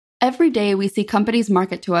Every day we see companies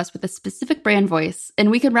market to us with a specific brand voice,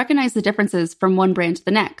 and we can recognize the differences from one brand to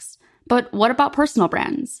the next. But what about personal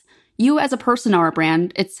brands? You as a person are a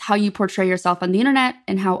brand. It's how you portray yourself on the internet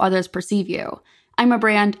and how others perceive you. I'm a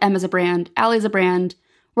brand, Emma's a brand, Allie's a brand.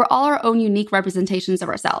 We're all our own unique representations of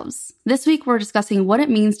ourselves. This week, we're discussing what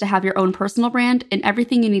it means to have your own personal brand and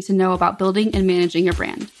everything you need to know about building and managing your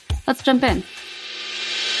brand. Let's jump in.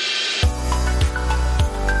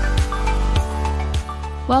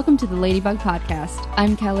 Welcome to the Ladybug Podcast.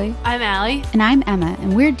 I'm Kelly. I'm Allie. And I'm Emma,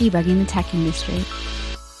 and we're debugging the tech industry.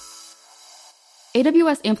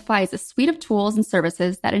 AWS Amplify is a suite of tools and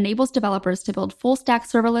services that enables developers to build full-stack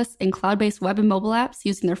serverless and cloud-based web and mobile apps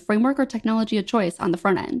using their framework or technology of choice on the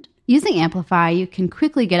front end. Using Amplify, you can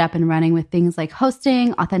quickly get up and running with things like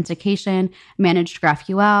hosting, authentication, managed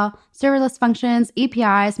GraphQL, serverless functions,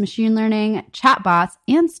 APIs, machine learning, chatbots,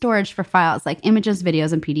 and storage for files like images,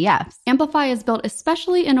 videos, and PDFs. Amplify is built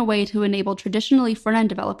especially in a way to enable traditionally front-end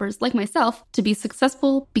developers like myself to be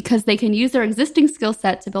successful because they can use their existing skill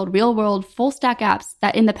set to build real-world full-stack apps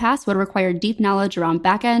that in the past would require deep knowledge around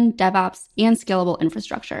backend, DevOps, and scalable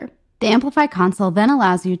infrastructure. The Amplify console then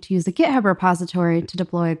allows you to use a GitHub repository to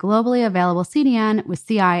deploy a globally available CDN with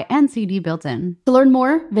CI and CD built in. To learn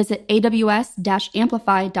more, visit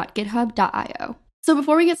aws-amplify.github.io. So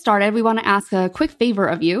before we get started, we want to ask a quick favor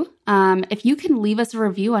of you. If you can leave us a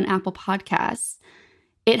review on Apple Podcasts,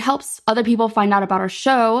 it helps other people find out about our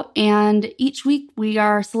show. And each week we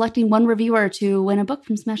are selecting one reviewer to win a book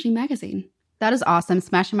from Smashing Magazine. That is awesome.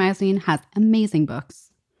 Smashing Magazine has amazing books.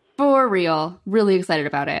 For real. Really excited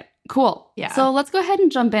about it. Cool. Yeah. So let's go ahead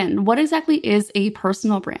and jump in. What exactly is a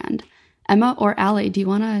personal brand? Emma or Allie, do you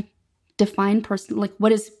want to define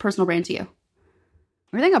what is personal brand to you?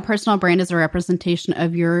 I think a personal brand is a representation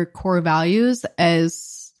of your core values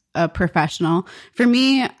as a professional. For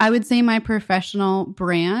me, I would say my professional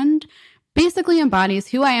brand basically embodies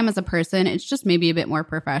who I am as a person. It's just maybe a bit more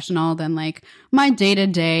professional than like my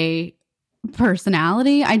day-to-day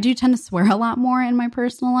personality. I do tend to swear a lot more in my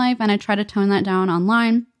personal life, and I try to tone that down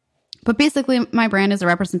online. But basically, my brand is a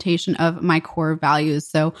representation of my core values.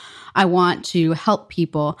 So I want to help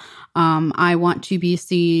people. I want to be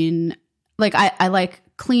seen, like I like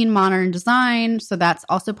clean, modern design. So that's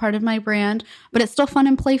also part of my brand. But it's still fun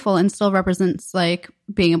and playful and still represents like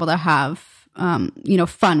being able to have,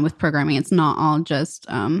 fun with programming. It's not all just,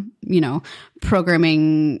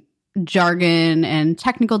 programming jargon and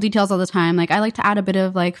technical details all the time. Like I like to add a bit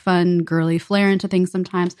of like fun girly flair into things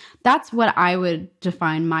sometimes. That's what I would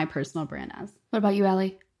define my personal brand as. What about you,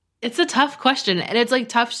 Allie? It's a tough question, and it's like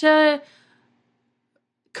tough to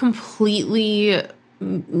completely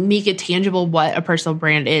make it tangible what a personal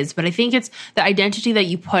brand is. But I think it's the identity that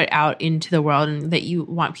you put out into the world and that you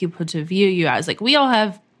want people to view you as. Like we all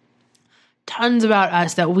have tons about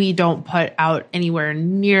us that we don't put out anywhere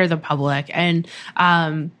near the public. And,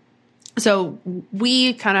 so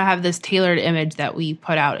we kind of have this tailored image that we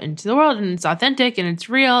put out into the world, and it's authentic and it's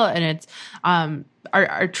real and it's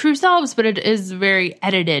our true selves, but it is very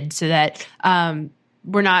edited so that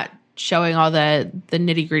we're not showing all the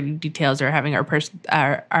nitty gritty details or having our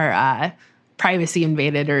privacy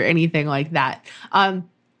invaded or anything like that.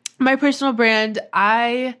 My personal brand,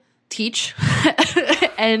 I teach.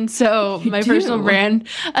 And so my personal brand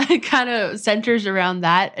kind of centers around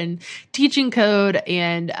that and teaching code.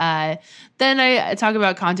 And then I talk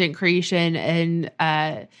about content creation. And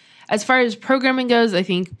as far as programming goes, I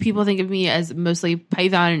think people think of me as mostly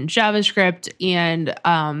Python and JavaScript. And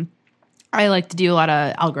I like to do a lot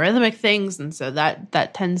of algorithmic things. And so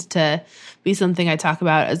that tends to be something I talk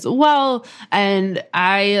about as well. And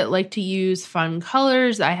I like to use fun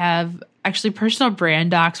colors. I have actually personal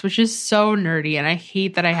brand docs, which is so nerdy, and I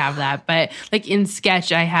hate that I have that. But like in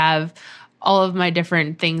Sketch, I have all of my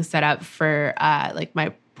different things set up for like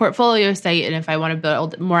my portfolio site. And if I want to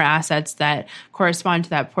build more assets that correspond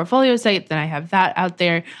to that portfolio site, then I have that out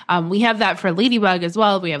there. We have that for Ladybug as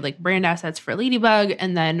well. We have like brand assets for Ladybug,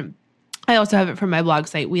 and then I also have it for my blog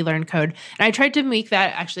site, We Learn Code. And I tried to make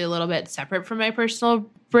that actually a little bit separate from my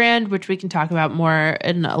personal brand, which we can talk about more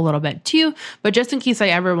in a little bit too. But just in case I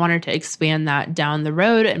ever wanted to expand that down the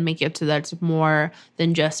road and make it so that's more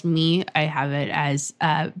than just me, I have it as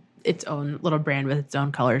its own little brand with its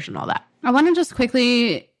own colors and all that. I want to just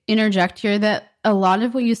quickly interject here that a lot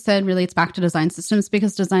of what you said relates back to design systems,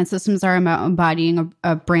 because design systems are about embodying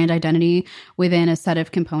a brand identity within a set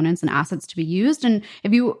of components and assets to be used. And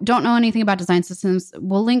if you don't know anything about design systems,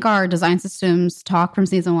 we'll link our design systems talk from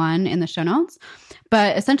season 1 in the show notes.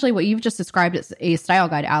 But essentially what you've just described is a style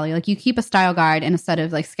guide, Allie. Like, you keep a style guide and a set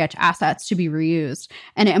of like sketch assets to be reused,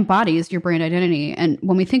 and it embodies your brand identity. And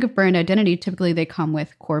when we think of brand identity, typically they come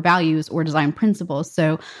with core values or design principles.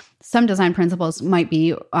 So some design principles might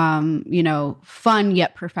be, fun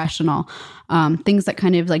yet professional, things that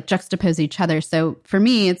kind of like juxtapose each other. So for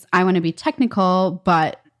me, it's I want to be technical,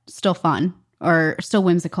 but still fun or still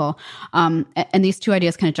whimsical. And these two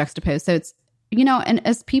ideas kind of juxtapose. So it's, and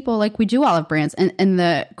as people, like, we do all have brands. And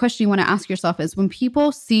the question you want to ask yourself is, when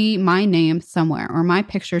people see my name somewhere or my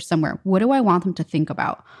picture somewhere, what do I want them to think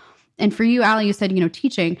about? And for you, Allie, you said,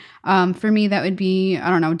 teaching. For me, that would be, I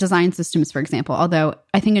don't know, design systems, for example. Although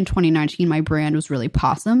I think in 2019, my brand was really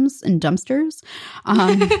possums and dumpsters.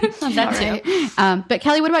 That too. But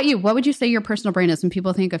Kelly, what about you? What would you say your personal brand is? When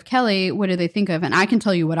people think of Kelly, what do they think of? And I can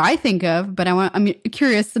tell you what I think of, but I'm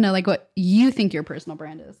curious to know, like, what you think your personal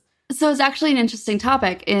brand is. So it's actually an interesting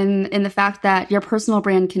topic in the fact that your personal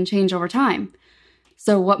brand can change over time.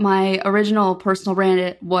 So what my original personal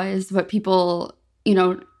brand was, what people,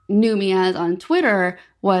 knew me as on Twitter,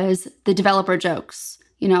 was the developer jokes,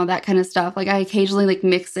 that kind of stuff. Like, I occasionally like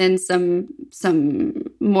mix in some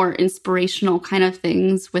more inspirational kind of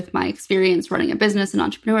things with my experience running a business and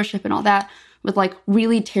entrepreneurship and all that, with like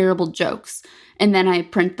really terrible jokes. And then I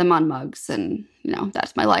print them on mugs, and,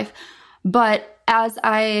 that's my life. But as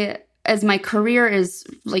my career is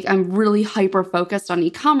like, I'm really hyper focused on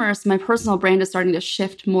e-commerce, my personal brand is starting to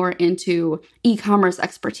shift more into e-commerce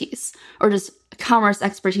expertise, or just commerce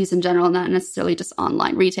expertise in general, not necessarily just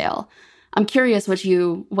online retail. I'm curious what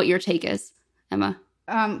your take is, Emma.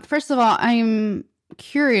 First of all, I'm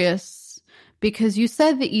curious because you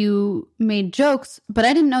said that you made jokes, but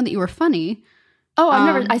I didn't know that you were funny. Oh,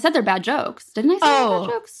 I said they're bad jokes. Didn't I say they're bad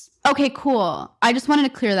jokes? Okay, cool. I just wanted to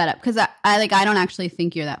clear that up because I don't actually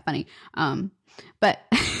think you're that funny. But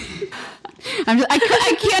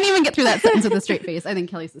I can't even get through that sentence with a straight face. I think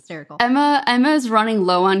Kelly's hysterical. Emma is running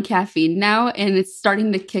low on caffeine now, and it's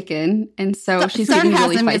starting to kick in, and so she's getting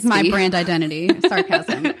really feisty. Sarcasm is my brand identity.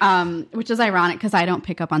 Sarcasm, which is ironic because I don't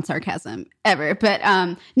pick up on sarcasm ever. But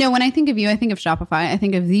no, when I think of you, I think of Shopify. I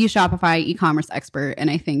think of the Shopify e-commerce expert, and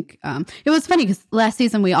I think it was funny because last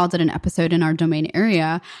season we all did an episode in our domain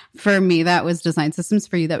area. For me, that was design systems.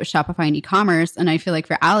 For you, that was Shopify and e-commerce, and I feel like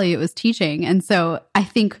for Allie, it was teaching. And so I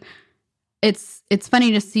think it's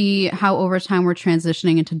funny to see how over time we're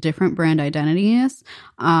transitioning into different brand identities.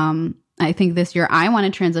 I think this year I want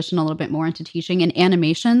to transition a little bit more into teaching and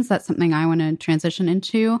animations. That's something I want to transition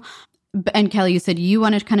into. And Kelly, you said you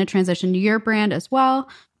want to kind of transition to your brand as well.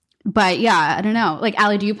 But yeah, I don't know. Like,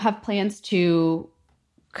 Allie, do you have plans to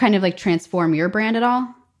kind of like transform your brand at all?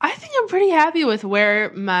 I think I'm pretty happy with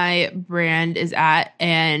where my brand is at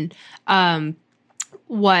and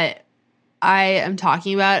what I am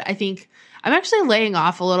talking about. I think I'm actually laying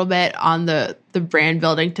off a little bit on the brand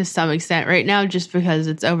building to some extent right now, just because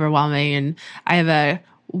it's overwhelming and I have a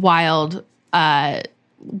wild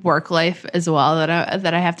work life as well that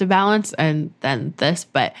I have to balance, and then this.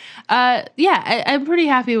 But I'm pretty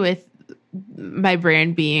happy with my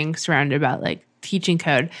brand being surrounded about like teaching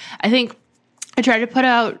code. I think I try to put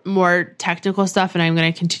out more technical stuff, and I'm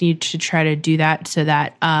going to continue to try to do that so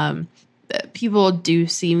that people do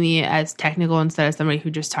see me as technical instead of somebody who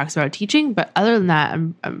just talks about teaching. But other than that,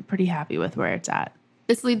 I'm pretty happy with where it's at.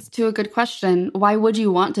 This leads to a good question. Why would you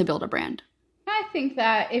want to build a brand? I think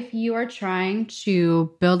that if you are trying to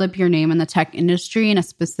build up your name in the tech industry in a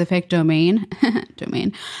specific domain,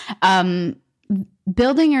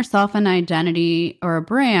 building yourself an identity or a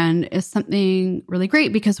brand is something really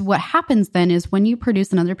great, because what happens then is when you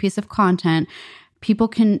produce another piece of content, people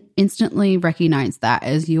can instantly recognize that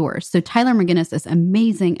as yours. So Tyler McGinnis is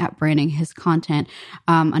amazing at branding his content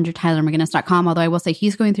under tylermcginnis.com, although I will say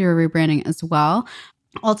he's going through a rebranding as well.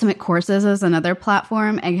 Ultimate Courses is another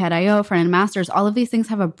platform, Egghead.io, Front End Masters. All of these things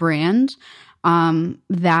have a brand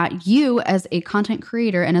that you as a content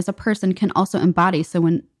creator and as a person can also embody. So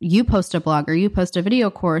when you post a blog or you post a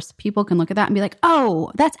video course, people can look at that and be like,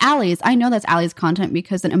 oh, that's Allie's. I know that's Allie's content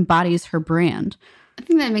because it embodies her brand. I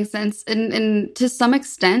think that makes sense. And to some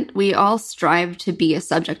extent, we all strive to be a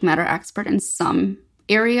subject matter expert in some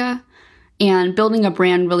area. And building a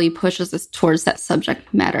brand really pushes us towards that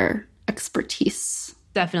subject matter expertise.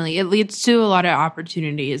 Definitely. It leads to a lot of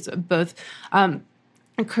opportunities, both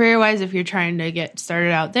career-wise if you're trying to get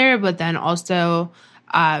started out there, but then also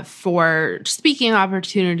for speaking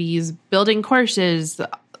opportunities, building courses,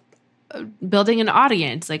 building an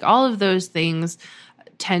audience. Like all of those things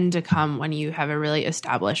tend to come when you have a really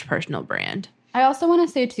established personal brand. I also want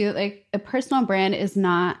to say too, like a personal brand is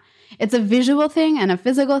not, it's a visual thing and a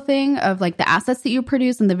physical thing of like the assets that you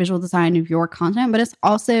produce and the visual design of your content, but it's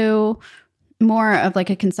also more of like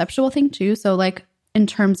a conceptual thing too. So like in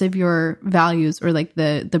terms of your values or like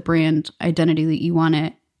the brand identity that you want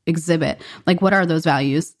to exhibit, like what are those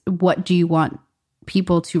values? What do you want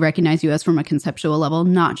people to recognize you as from a conceptual level,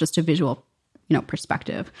 not just a visual,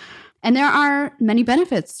 perspective? And there are many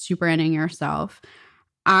benefits to branding yourself.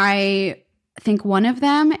 I think one of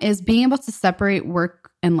them is being able to separate work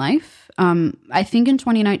and life. I think in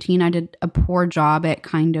 2019, I did a poor job at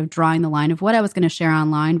kind of drawing the line of what I was going to share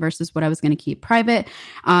online versus what I was going to keep private.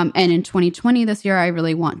 And in 2020, this year, I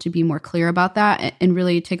really want to be more clear about that and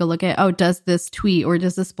really take a look at, does this tweet or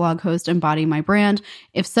does this blog post embody my brand?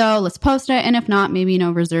 If so, let's post it. And if not, maybe,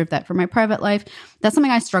 reserve that for my private life. That's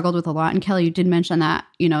something I struggled with a lot. And Kelly, you did mention that,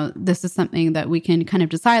 this is something that we can kind of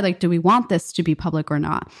decide, like, do we want this to be public or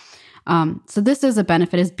not? So this is a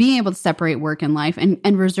benefit, is being able to separate work and life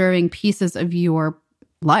and reserving pieces of your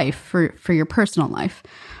life for your personal life.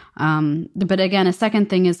 But again, a second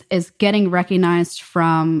thing is getting recognized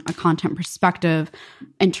from a content perspective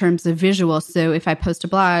in terms of visuals. So if I post a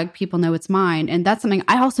blog, people know it's mine. And that's something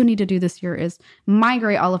I also need to do this year, is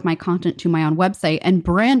migrate all of my content to my own website and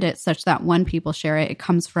brand it such that when people share it, it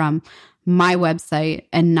comes from my website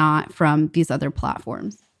and not from these other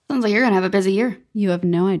platforms. Sounds like you're going to have a busy year. You have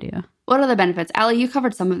no idea. What are the benefits? Allie, you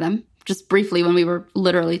covered some of them just briefly when we were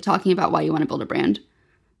literally talking about why you want to build a brand.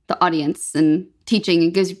 The audience and teaching,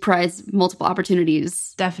 it gives you multiple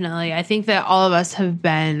opportunities. Definitely. I think that all of us have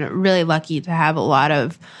been really lucky to have a lot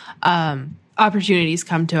of opportunities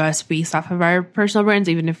come to us based off of our personal brands.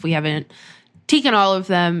 Even if we haven't taken all of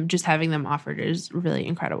them, just having them offered is really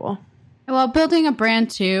incredible. Well, building a brand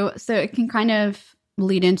too, so it can kind of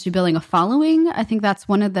lead into building a following. I think that's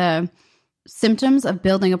one of the symptoms of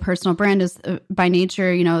building a personal brand is by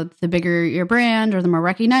nature, the bigger your brand or the more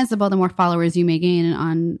recognizable, the more followers you may gain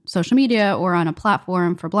on social media or on a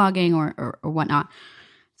platform for blogging or whatnot.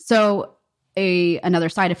 So another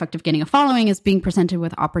side effect of getting a following is being presented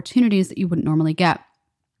with opportunities that you wouldn't normally get.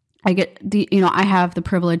 I have the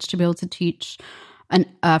privilege to be able to teach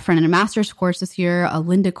a friend in a master's course this year, a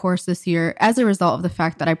Lynda course this year, as a result of the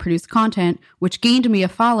fact that I produced content, which gained me a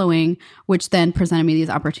following, which then presented me these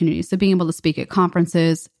opportunities. So being able to speak at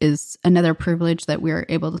conferences is another privilege that we're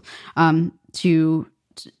able to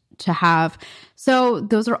have. So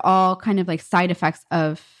those are all kind of like side effects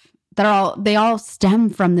they all stem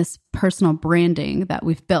from this personal branding that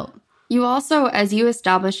we've built. You also, as you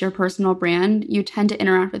establish your personal brand, you tend to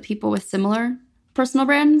interact with people with similar personal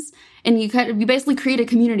brands, and you basically create a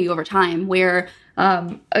community over time where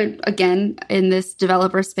again, in this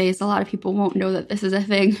developer space, a lot of people won't know that this is a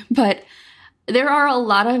thing, but there are a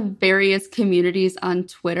lot of various communities on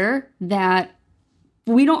Twitter that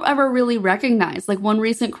we don't ever really recognize. Like one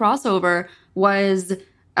recent crossover was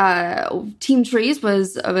Team Trees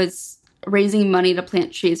was raising money to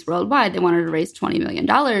plant trees worldwide. They wanted to raise $20 million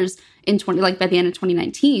by the end of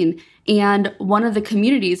 2019. And one of the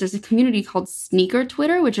communities, there's a community called Sneaker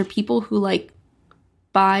Twitter, which are people who like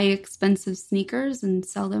buy expensive sneakers and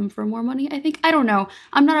sell them for more money, I think. I don't know.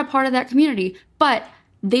 I'm not a part of that community, but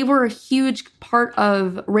they were a huge part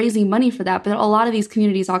of raising money for that. But a lot of these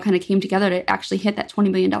communities all kind of came together to actually hit that $20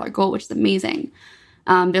 million goal, which is amazing.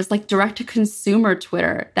 There's like direct-to-consumer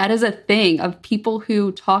Twitter. That is a thing of people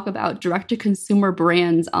who talk about direct-to-consumer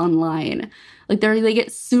brands online. Like they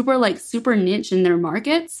get super niche in their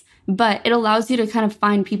markets, but it allows you to kind of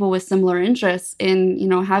find people with similar interests and,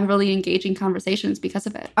 have really engaging conversations because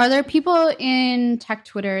of it. Are there people in tech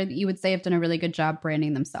Twitter that you would say have done a really good job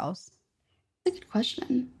branding themselves? That's a good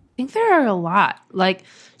question. I think there are a lot. Like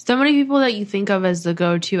so many people that you think of as the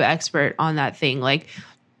go-to expert on that thing. Like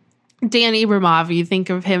Dan Abramov, you think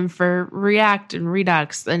of him for React and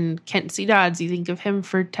Redux, and Kent C. Dodds, you think of him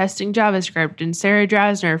for testing JavaScript, and Sarah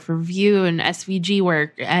Drasner for Vue and SVG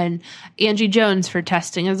work, and Angie Jones for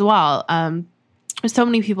testing as well. There's so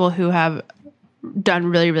many people who have done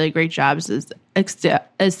really, really great jobs as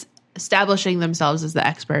establishing themselves as the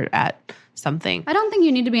expert at something. I don't think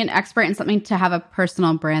you need to be an expert in something to have a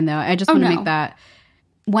personal brand, though. I just want to make that.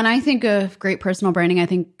 When I think of great personal branding, I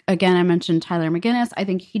think, again, I mentioned Tyler McGinnis. I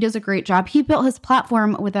think he does a great job. He built his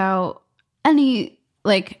platform without any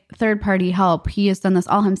third-party help. He has done this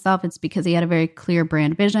all himself. It's because he had a very clear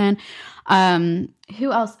brand vision.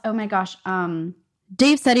 Who else? Oh my gosh.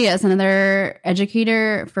 Dave Sedia is another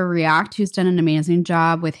educator for React who's done an amazing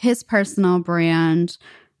job with his personal brand.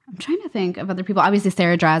 I'm trying to think of other people. Obviously,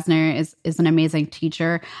 Sarah Drasner is an amazing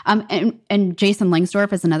teacher. And Jason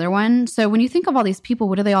Langsdorf is another one. So when you think of all these people,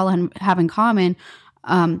 what do they all have in common?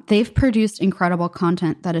 They've produced incredible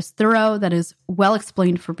content that is thorough, that is well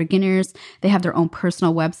explained for beginners. They have their own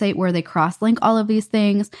personal website where they cross-link all of these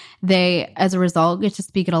things. They, as a result, get to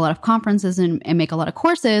speak at a lot of conferences and make a lot of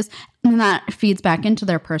courses, and that feeds back into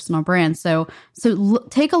their personal brand. So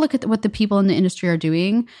take a look at what the people in the industry are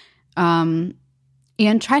doing,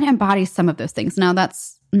 and try to embody some of those things. Now,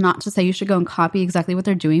 that's not to say you should go and copy exactly what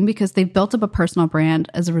they're doing, because they've built up a personal brand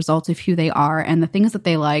as a result of who they are and the things that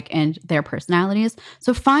they like and their personalities.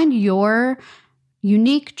 So find your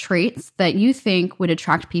unique traits that you think would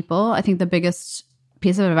attract people. I think the biggest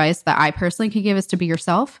piece of advice that I personally could give is to be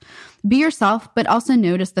yourself. Be yourself, but also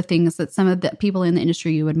notice the things that some of the people in the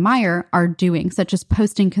industry you admire are doing, such as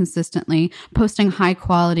posting consistently, posting high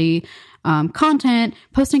quality content,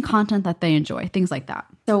 posting content that they enjoy, things like that.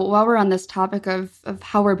 So while we're on this topic of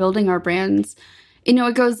how we're building our brands,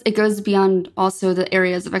 it goes beyond also the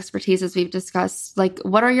areas of expertise as we've discussed. Like,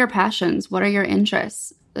 what are your passions? What are your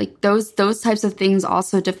interests? Like those types of things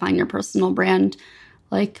also define your personal brand.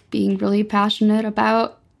 Like being really passionate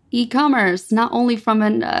about e-commerce, not only from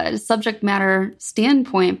a subject matter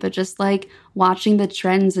standpoint, but just like watching the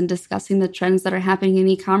trends and discussing the trends that are happening in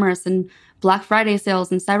e-commerce and Black Friday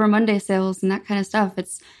sales and Cyber Monday sales and that kind of stuff.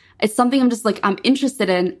 It's something I'm interested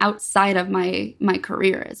in outside of my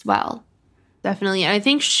career as well. Definitely. And I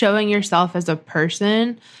think showing yourself as a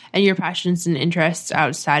person and your passions and interests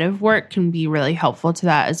outside of work can be really helpful to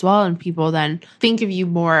that as well. And people then think of you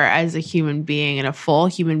more as a human being and a full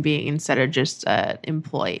human being instead of just an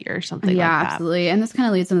employee or something like that. Yeah, absolutely. And this kind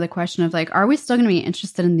of leads into the question of like, are we still going to be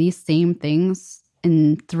interested in these same things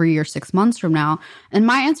in 3 or 6 months from now? And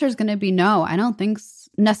my answer is going to be no. I don't think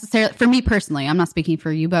necessarily. For me personally, I'm not speaking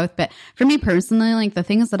for you both, but for me personally, like the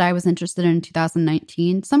things that I was interested in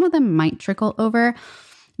 2019, some of them might trickle over.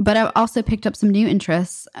 But I've also picked up some new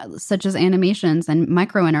interests, such as animations and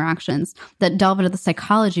micro interactions that delve into the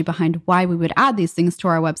psychology behind why we would add these things to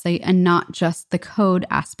our website and not just the code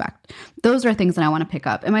aspect. Those are things that I want to pick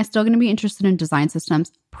up. Am I still going to be interested in design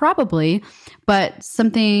systems? Probably, but some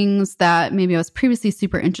things that maybe I was previously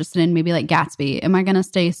super interested in, maybe like Gatsby. Am I going to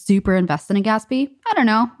stay super invested in Gatsby? I don't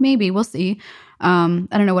know. Maybe. We'll see. I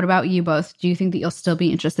don't know. What about you both? Do you think that you'll still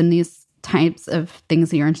be interested in these types of things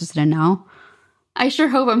that you're interested in now? I sure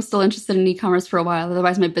hope I'm still interested in e-commerce for a while.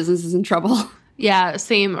 Otherwise, my business is in trouble. Yeah,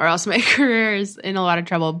 same, or else my career is in a lot of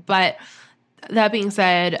trouble. But that being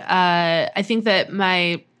said, I think that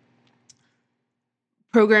my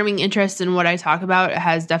programming interest in what I talk about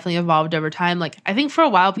has definitely evolved over time. Like, I think for a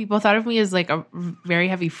while, people thought of me as like a very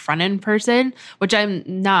heavy front-end person, which I'm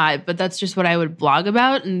not, but that's just what I would blog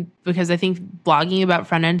about. And because I think blogging about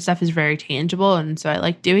front-end stuff is very tangible, and so I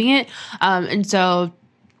like doing it. And so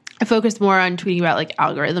I focused more on tweeting about like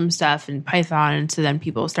algorithm stuff and Python. And so then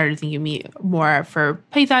people started thinking of me more for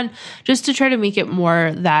Python, just to try to make it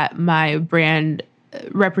more that my brand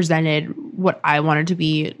represented what I wanted to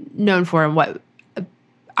be known for and what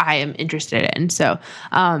I am interested in. So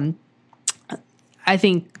I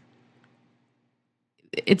think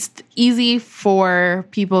it's easy for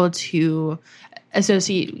people to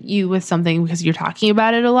associate you with something because you're talking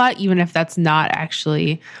about it a lot, even if that's not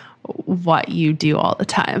actually what you do all the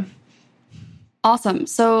time. Awesome.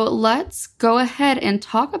 So let's go ahead and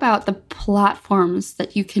talk about the platforms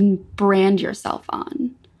that you can brand yourself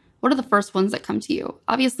on. What are the first ones that come to you?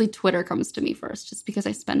 Obviously, Twitter comes to me first, just because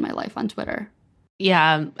I spend my life on Twitter.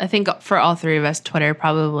 Yeah, I think for all three of us, Twitter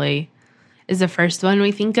probably is the first one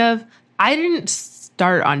we think of. I didn't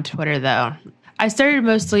start on Twitter, though. I started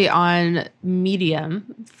mostly on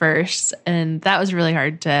Medium first, and that was really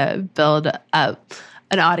hard to build up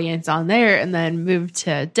an audience on there, and then moved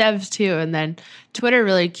to Dev2, and then Twitter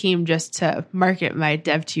really came just to market my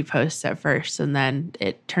Dev2 posts at first, and then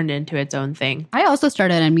it turned into its own thing. I also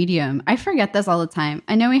started on Medium. I forget this all the time.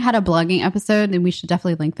 I know we had a blogging episode, and we should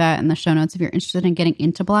definitely link that in the show notes if you're interested in getting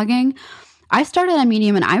into blogging. I started on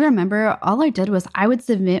Medium, and I remember all I did was I would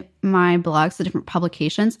submit my blogs to different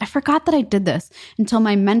publications. I forgot that I did this until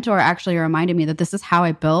my mentor actually reminded me that this is how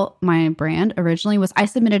I built my brand originally. Was I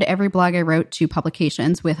submitted every blog I wrote to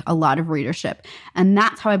publications with a lot of readership. And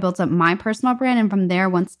that's how I built up my personal brand. And from there,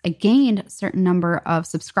 once I gained a certain number of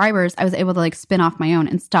subscribers, I was able to like spin off my own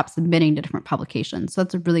and stop submitting to different publications. So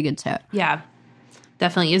that's a really good tip. Yeah.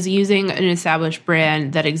 definitely, is using an established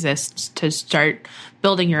brand that exists to start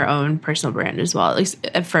building your own personal brand as well, at least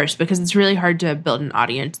at first, because it's really hard to build an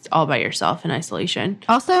audience all by yourself in isolation.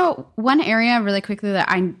 Also, one area really quickly that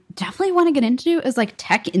I definitely want to get into is like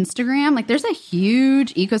tech Instagram. Like there's a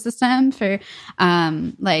huge ecosystem for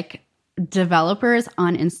like developers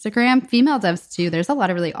on Instagram, female devs too. There's a lot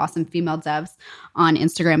of really awesome female devs on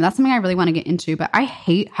Instagram. That's something I really want to get into, but I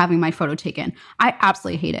hate having my photo taken. I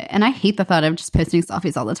absolutely hate it. And I hate the thought of just posting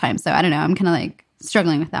selfies all the time. So I don't know. I'm kind of like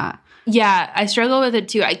struggling with that. Yeah, I struggle with it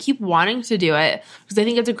too. I keep wanting to do it because I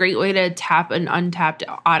think it's a great way to tap an untapped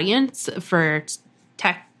audience for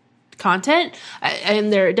tech content.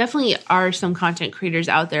 And there definitely are some content creators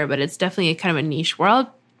out there, but it's definitely a kind of a niche world.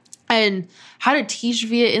 And how to teach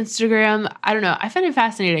via Instagram, I don't know. I find it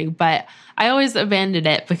fascinating, but I always abandoned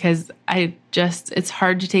it because it's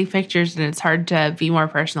hard to take pictures and it's hard to be more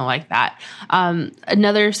personal like that.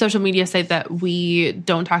 Another social media site that we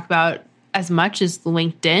don't talk about as much is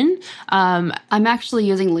LinkedIn. I'm actually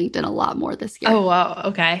using LinkedIn a lot more this year. Oh, wow.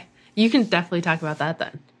 Okay. You can definitely talk about that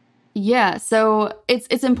then. Yeah. So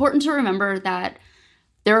it's important to remember that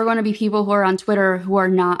there are going to be people who are on Twitter who are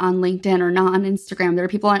not on LinkedIn or not on Instagram. There are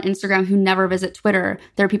people on Instagram who never visit Twitter.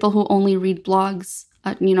 There are people who only read blogs,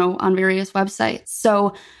 on various websites.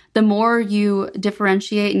 So the more you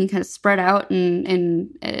differentiate and you kind of spread out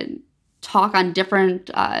and talk on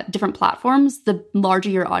different platforms, the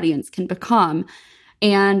larger your audience can become.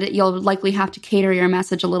 And you'll likely have to cater your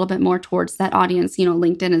message a little bit more towards that audience.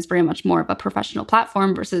 LinkedIn is very much more of a professional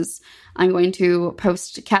platform versus I'm going to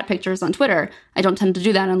post cat pictures on Twitter. I don't tend to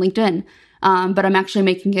do that on LinkedIn. But I'm actually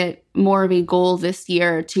making it more of a goal this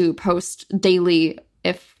year to post daily.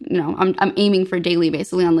 I'm aiming for daily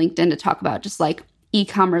basically on LinkedIn to talk about just like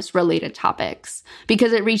e-commerce related topics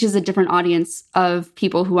because it reaches a different audience of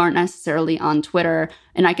people who aren't necessarily on Twitter.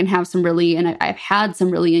 And I can have I've had some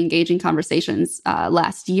really engaging conversations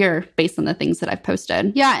last year based on the things that I've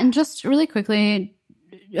posted. Yeah. And just really quickly,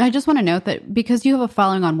 I just want to note that because you have a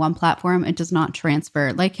following on one platform, it does not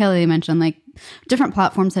transfer. Like Kelly mentioned, like different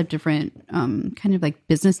platforms have different kind of like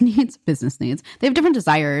business needs. They have different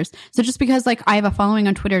desires. So just because like I have a following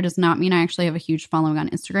on Twitter does not mean I actually have a huge following on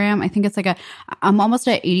Instagram. I think it's like I'm almost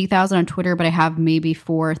at 80,000 on Twitter, but I have maybe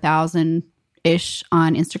 4,000 ish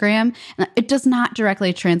on Instagram. And it does not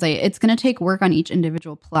directly translate. It's going to take work on each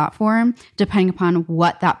individual platform depending upon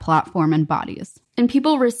what that platform embodies. And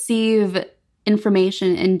people receive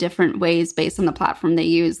information in different ways based on the platform they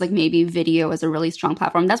use. Like maybe video is a really strong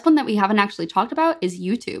platform. That's one that we haven't actually talked about is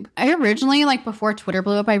YouTube. I originally, like before Twitter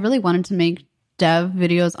blew up, I really wanted to make dev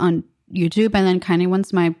videos on YouTube. And then kind of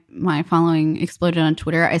once my following exploded on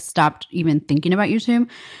Twitter, I stopped even thinking about YouTube.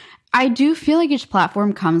 I do feel like each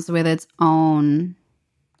platform comes with its own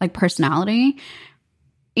like personality.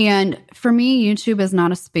 And for me, YouTube is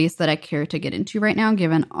not a space that I care to get into right now,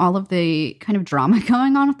 given all of the kind of drama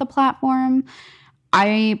going on with the platform.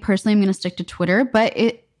 I personally am going to stick to Twitter, but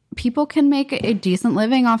people can make a decent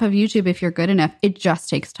living off of YouTube if you're good enough. It just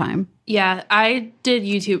takes time. Yeah, I did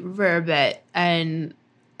YouTube for a bit, and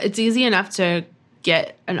it's easy enough to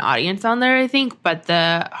get an audience on there, I think. But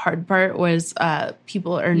the hard part was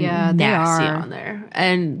people are nasty on there.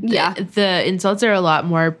 And the insults are a lot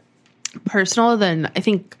more personal than I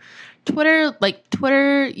think Twitter. Like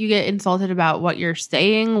Twitter, you get insulted about what you're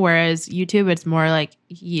saying, whereas YouTube, it's more like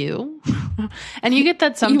you. And you get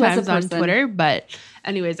that sometimes on Twitter. But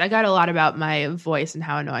anyways, I got a lot about my voice and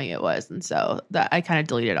how annoying it was. And so that I kind of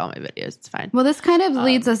deleted all my videos. It's fine. Well, this kind of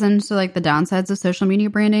leads us into like the downsides of social media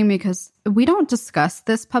branding because we don't discuss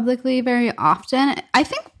this publicly very often. I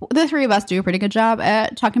think the three of us do a pretty good job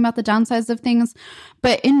at talking about the downsides of things.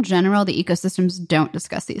 But in general, the ecosystems don't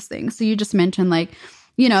discuss these things. So you just mentioned like,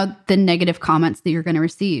 the negative comments that you're going to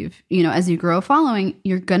receive. As you grow a following,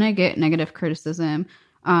 you're going to get negative criticism.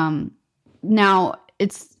 Now,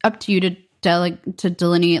 it's up to you to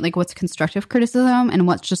delineate like what's constructive criticism and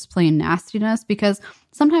what's just plain nastiness, because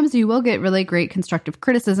sometimes you will get really great constructive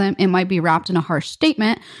criticism. It might be wrapped in a harsh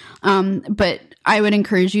statement, but I would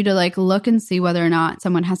encourage you to like look and see whether or not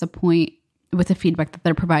someone has a point with the feedback that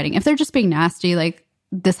they're providing. If they're just being nasty, like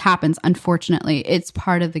this happens, unfortunately, it's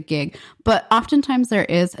part of the gig. But oftentimes there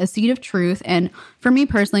is a seed of truth. And for me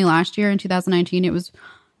personally, last year in 2019, it was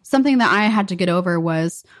something that I had to get over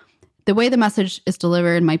was the way the message is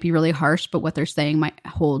delivered might be really harsh, but what they're saying might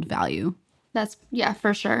hold value. Yeah,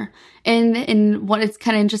 for sure. And what is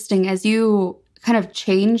kind of interesting as you kind of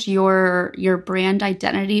change your brand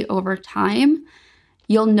identity over time,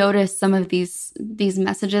 you'll notice some of these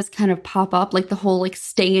messages kind of pop up, like the whole like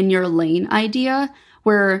stay in your lane idea,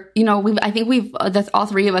 where, you know, all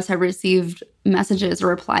three of us have received messages or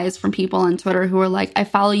replies from people on Twitter who are like, I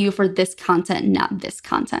follow you for this content, not this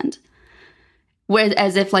content.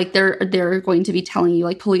 As if like they're going to be telling you,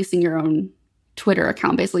 like policing your own Twitter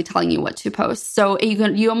account, basically telling you what to post. So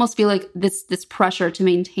you almost feel like this pressure to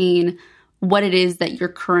maintain what it is that your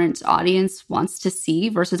current audience wants to see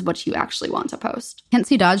versus what you actually want to post. Kent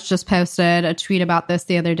C. Dodge just posted a tweet about this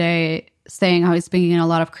the other day, saying how he's been getting a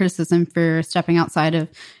lot of criticism for stepping outside of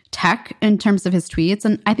tech in terms of his tweets.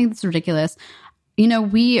 And I think that's ridiculous. You know,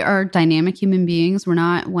 we are dynamic human beings. We're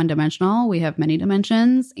not one-dimensional. We have many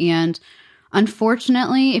dimensions. And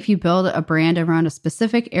unfortunately, if you build a brand around a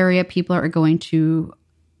specific area, people are going to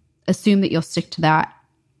assume that you'll stick to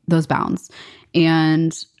those bounds.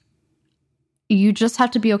 And you just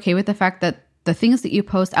have to be okay with the fact that the things that you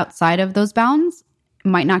post outside of those bounds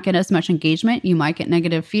might not get as much engagement. You might get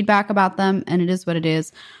negative feedback about them, and it is what it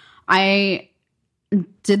is. I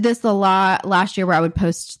did this a lot last year where I would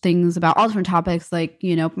post things about all different topics, like,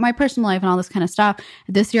 you know, my personal life and all this kind of stuff.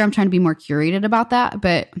 This year, I'm trying to be more curated about that.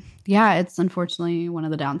 But yeah, it's unfortunately one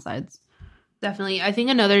of the downsides. Definitely. I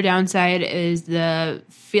think another downside is the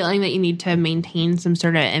feeling that you need to maintain some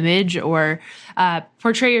sort of image or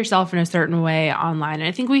portray yourself in a certain way online. And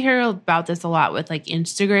I think we hear about this a lot with like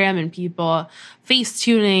Instagram and people face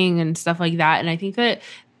tuning and stuff like that. And I think that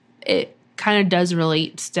it kind of does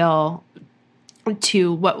relate still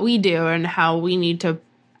to what we do and how we need to.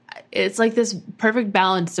 It's like this perfect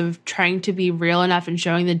balance of trying to be real enough and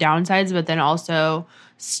showing the downsides, but then also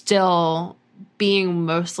still being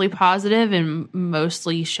mostly positive and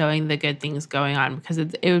mostly showing the good things going on, because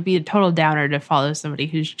it would be a total downer to follow somebody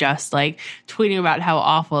who's just like tweeting about how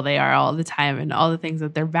awful they are all the time and all the things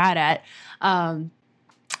that they're bad at.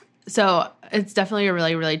 So it's definitely a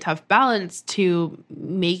really, really tough balance to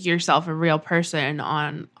make yourself a real person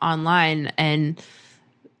online and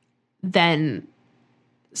then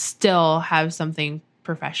still have something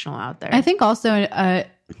professional out there. I think also, I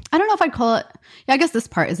don't know if I'd call it, I guess this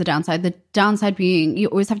part is a downside. The downside being you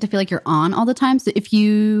always have to feel like you're on all the time. So if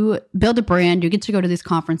you build a brand, you get to go to these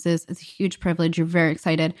conferences. It's a huge privilege. You're very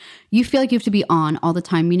excited. You feel like you have to be on all the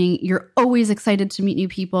time, meaning you're always excited to meet new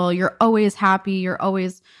people. You're always happy. You're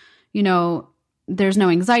always, you know, there's no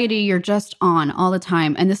anxiety. You're just on all the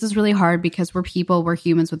time. And this is really hard because we're people, we're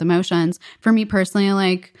humans with emotions. For me personally,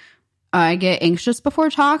 like, I get anxious before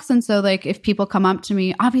talks. And so like if people come up to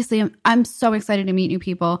me, obviously I'm so excited to meet new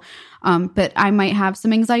people. But I might have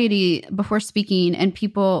some anxiety before speaking, and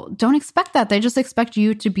people don't expect that. They just expect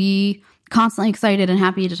you to be constantly excited and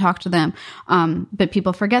happy to talk to them. But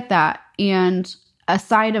people forget that. And a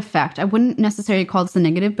side effect, I wouldn't necessarily call this a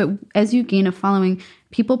negative, but as you gain a following,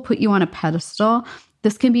 people put you on a pedestal.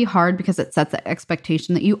 This can be hard because it sets the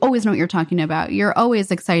expectation that you always know what you're talking about. You're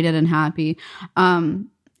always excited and happy.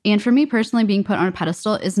 And for me personally, being put on a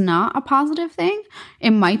pedestal is not a positive thing. It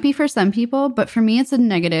might be for some people, but for me, it's a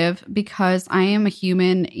negative because I am a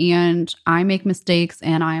human and I make mistakes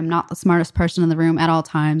and I am not the smartest person in the room at all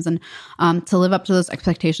times. And to live up to those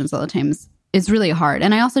expectations all the time is really hard.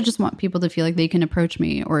 And I also just want people to feel like they can approach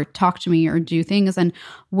me or talk to me or do things. And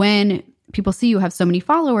when people see you have so many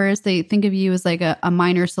followers, they think of you as like a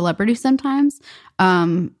minor celebrity sometimes.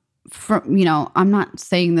 You know, I'm not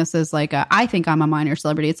saying this as like I think I'm a minor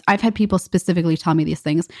celebrity. I've had people specifically tell me these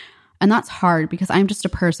things, and that's hard because I'm just a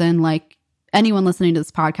person like anyone listening to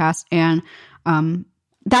this podcast, and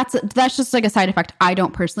that's just like a side effect I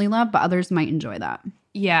don't personally love, but others might enjoy that.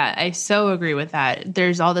 Yeah, I so agree with that.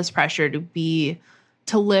 There's all this pressure to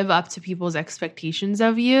live up to people's expectations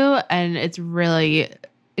of you, and it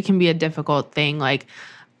can be a difficult thing. Like,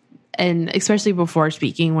 and especially before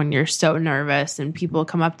speaking, when you're so nervous and people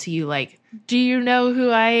come up to you like, do you know who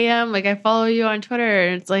I am? Like, I follow you on Twitter.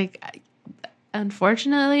 And it's like,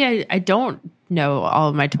 unfortunately, I don't know all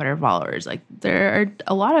of my Twitter followers. Like, there are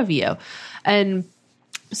a lot of you. And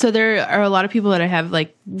so there are a lot of people that I have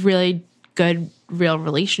like really good, real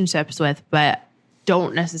relationships with, but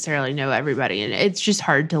don't necessarily know everybody. And it's just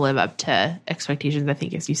hard to live up to expectations. I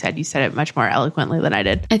think, as you said it much more eloquently than I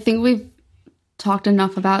did. I think we've talked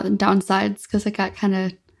enough about downsides because it got kind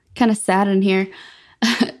of sad in here.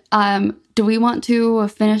 Do we want to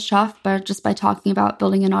finish off by talking about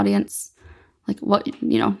building an audience, like what,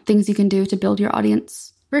 you know, things you can do to build your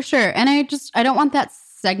audience? For sure. And I don't want that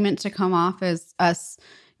segment to come off as us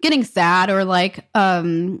getting sad or like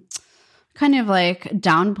kind of like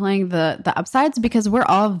downplaying the upsides, because we're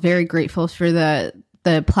all very grateful for the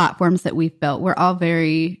platforms that we've built. We're all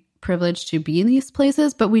very privileged to be in these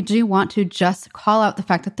places, but we do want to just call out the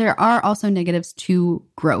fact that there are also negatives to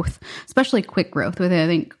growth, especially quick growth, which I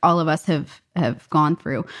think all of us have have gone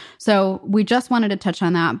through. So we just wanted to touch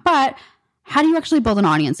on that. But how do you actually build an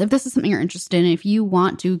audience? If this is something you're interested in, if you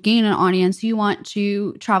want to gain an audience, you want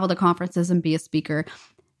to travel to conferences and be a speaker.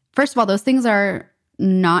 First of all, those things are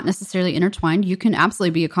not necessarily intertwined. You can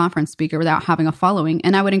absolutely be a conference speaker without having a following.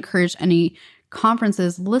 And I would encourage any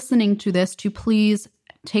conferences listening to this to please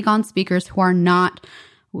take on speakers who are not,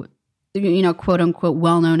 quote unquote,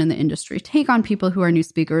 well-known in the industry. Take on people who are new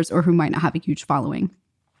speakers or who might not have a huge following.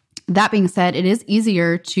 That being said, it is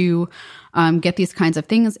easier to get these kinds of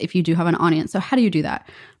things if you do have an audience. So how do you do that?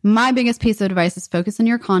 My biggest piece of advice is focus on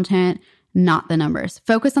your content, not the numbers.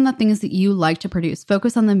 Focus on the things that you like to produce.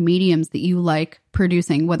 Focus on the mediums that you like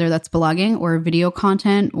producing, whether that's blogging or video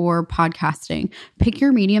content or podcasting. Pick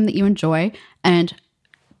your medium that you enjoy and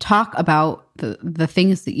talk about the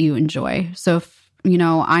things that you enjoy. So if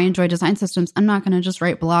I enjoy design systems, I'm not going to just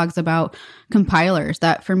write blogs about compilers.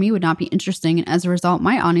 That for me would not be interesting. And as a result,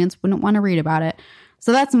 my audience wouldn't want to read about it.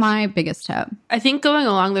 So that's my biggest tip. I think going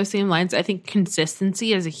along those same lines, I think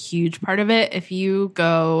consistency is a huge part of it. If you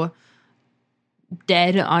go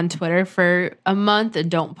dead on Twitter for a month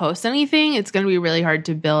and don't post anything, it's going to be really hard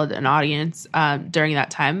to build an audience during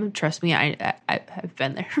that time. Trust me, I have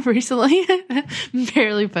been there recently,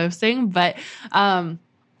 barely posting, but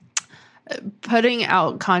putting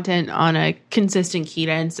out content on a consistent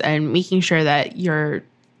cadence and making sure that you're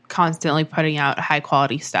constantly putting out high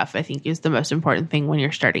quality stuff, I think is the most important thing when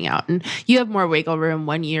you're starting out. And you have more wiggle room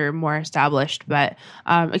when you're more established, but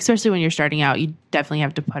especially when you're starting out, you definitely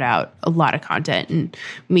have to put out a lot of content and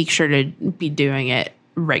make sure to be doing it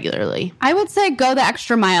regularly. I would say go the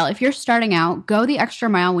extra mile. If you're starting out, go the extra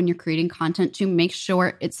mile when you're creating content to make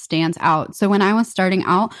sure it stands out. So when I was starting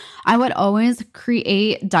out, I would always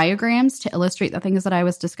create diagrams to illustrate the things that I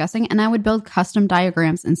was discussing, and I would build custom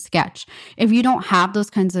diagrams in Sketch. If you don't have those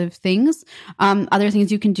kinds of things, other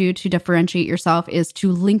things you can do to differentiate yourself is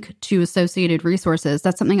to link to associated resources.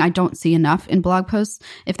 That's something I don't see enough in blog posts.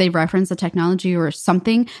 If they reference a technology or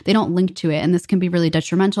something, they don't link to it. And this can be really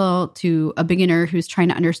detrimental to a beginner who's trying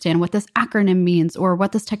to understand what this acronym means or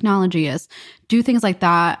what this technology is. Do things like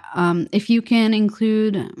that. If you can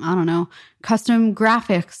include, custom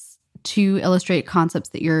graphics to illustrate concepts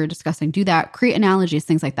that you're discussing, do that. Create analogies,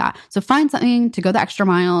 things like that. So find something to go the extra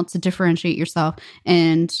mile to differentiate yourself,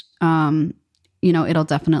 and it'll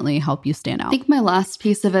definitely help you stand out. I think my last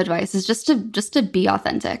piece of advice is just to be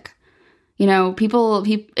authentic. People,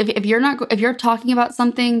 if you're talking about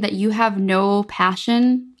something that you have no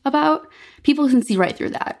passion about, people can see right through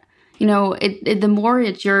that. The more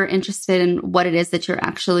that you're interested in what it is that you're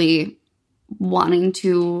actually wanting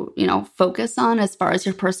to, focus on as far as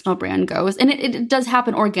your personal brand goes, and it does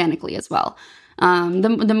happen organically as well.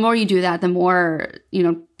 The more you do that, the more,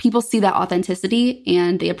 people see that authenticity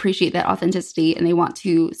and they appreciate that authenticity and they want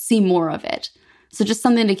to see more of it. So just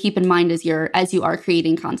something to keep in mind as you are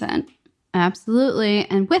creating content. Absolutely.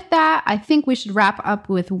 And with that, I think we should wrap up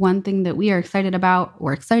with one thing that we are excited about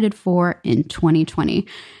or excited for in 2020.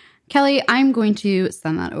 Kelly, I'm going to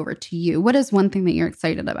send that over to you. What is one thing that you're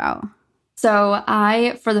excited about? So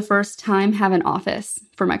I, for the first time, have an office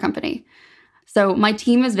for my company. So my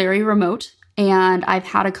team is very remote, and I've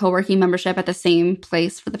had a co-working membership at the same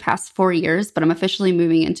place for the past 4 years, but I'm officially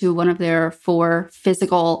moving into one of their 4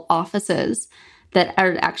 physical offices that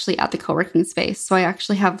are actually at the co-working space. So I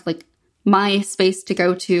actually have my space to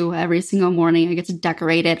go to every single morning. I get to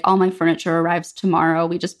decorate it. All my furniture arrives tomorrow.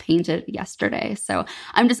 We just painted yesterday. So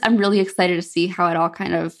I'm really excited to see how it all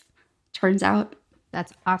kind of turns out.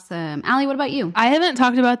 That's awesome. Allie, what about you? I haven't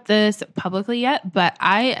talked about this publicly yet, but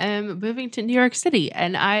I am moving to New York City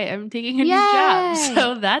and I am taking a new job.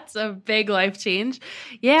 So that's a big life change.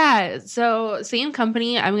 Yeah. So same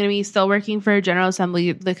company. I'm going to be still working for General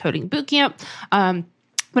Assembly, the coding bootcamp.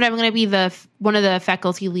 But I'm going to be one of the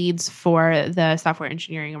faculty leads for the software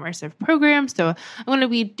engineering immersive program. So I'm going to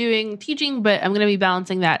be doing teaching, but I'm going to be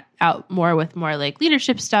balancing that out more with more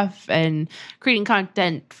leadership stuff and creating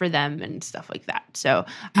content for them and stuff like that. So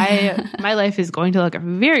my life is going to look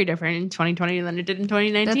very different in 2020 than it did in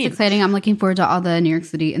 2019. That's exciting. I'm looking forward to all the New York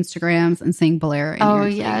City Instagrams and seeing Blair in New York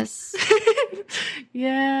City. Yes.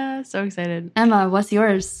 Yeah. So excited. Emma, what's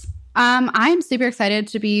yours? I'm super excited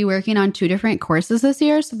to be working on 2 different courses this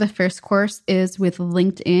year. So the first course is with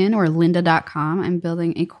LinkedIn or lynda.com. I'm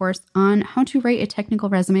building a course on how to write a technical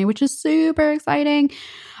resume, which is super exciting.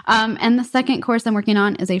 And the second course I'm working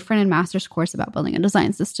on is a front-end master's course about building a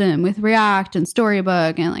design system with React and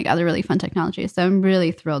Storybook and other really fun technology. So I'm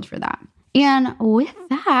really thrilled for that. And with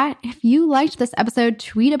that, if you liked this episode,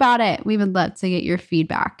 tweet about it. We would love to get your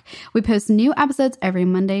feedback. We post new episodes every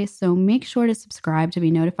Monday, so make sure to subscribe to be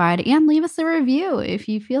notified and leave us a review if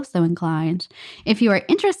you feel so inclined. If you are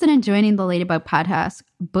interested in joining the Ladybug Podcast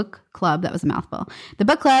Book Club, that was a mouthful, the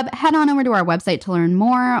book club, head on over to our website to learn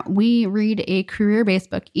more. We read a career-based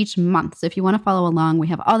book each month, so if you want to follow along, we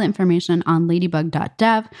have all the information on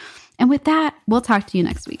ladybug.dev. And with that, we'll talk to you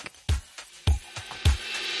next week.